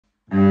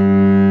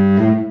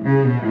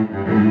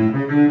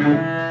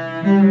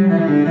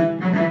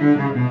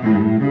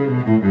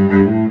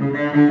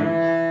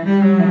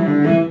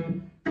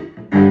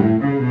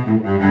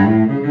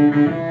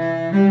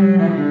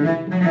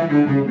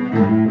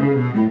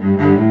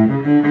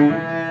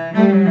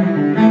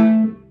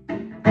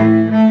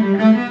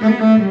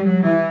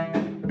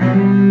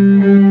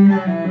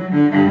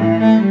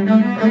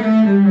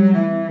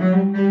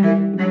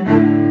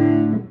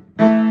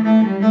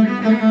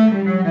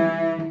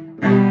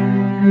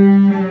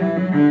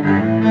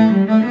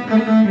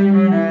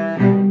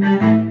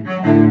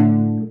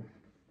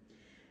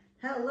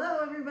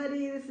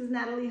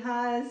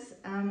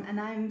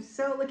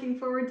looking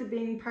forward to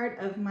being part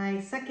of my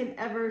second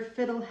ever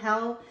Fiddle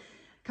Hell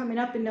coming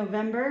up in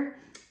November.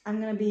 I'm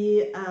going to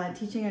be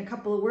teaching a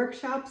couple of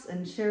workshops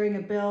and sharing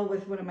a bill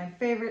with one of my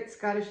favorite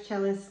Scottish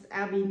cellists,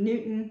 Abby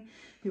Newton,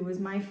 who was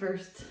my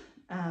first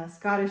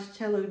Scottish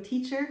cello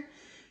teacher.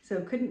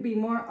 So couldn't be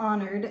more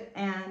honored.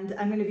 And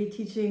I'm going to be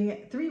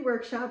teaching 3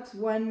 workshops,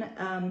 one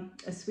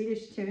a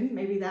Swedish tune,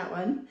 maybe that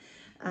one,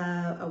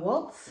 a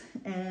waltz,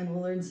 and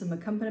we'll learn some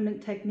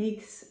accompaniment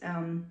techniques.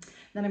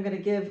 Then I'm going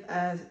to give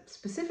a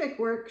specific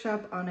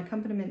workshop on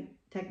accompaniment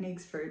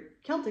techniques for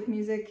Celtic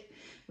music,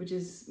 which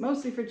is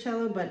mostly for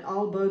cello, but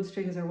all bowed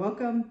strings are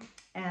welcome.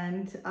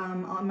 And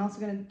I'm also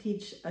going to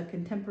teach a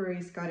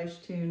contemporary Scottish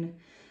tune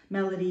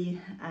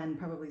melody and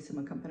probably some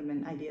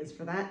accompaniment ideas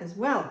for that as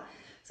well.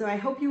 So I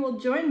hope you will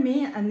join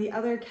me and the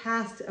other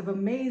cast of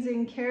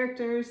amazing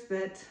characters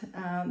that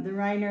the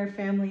Reiner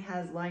family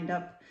has lined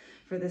up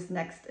for this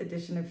next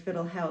edition of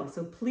Fiddle Hell.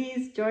 So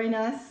please join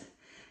us,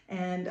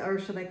 and or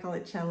should I call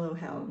it Cello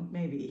Hell?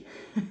 Maybe.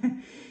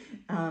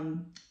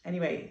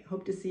 Anyway,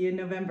 hope to see you in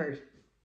November.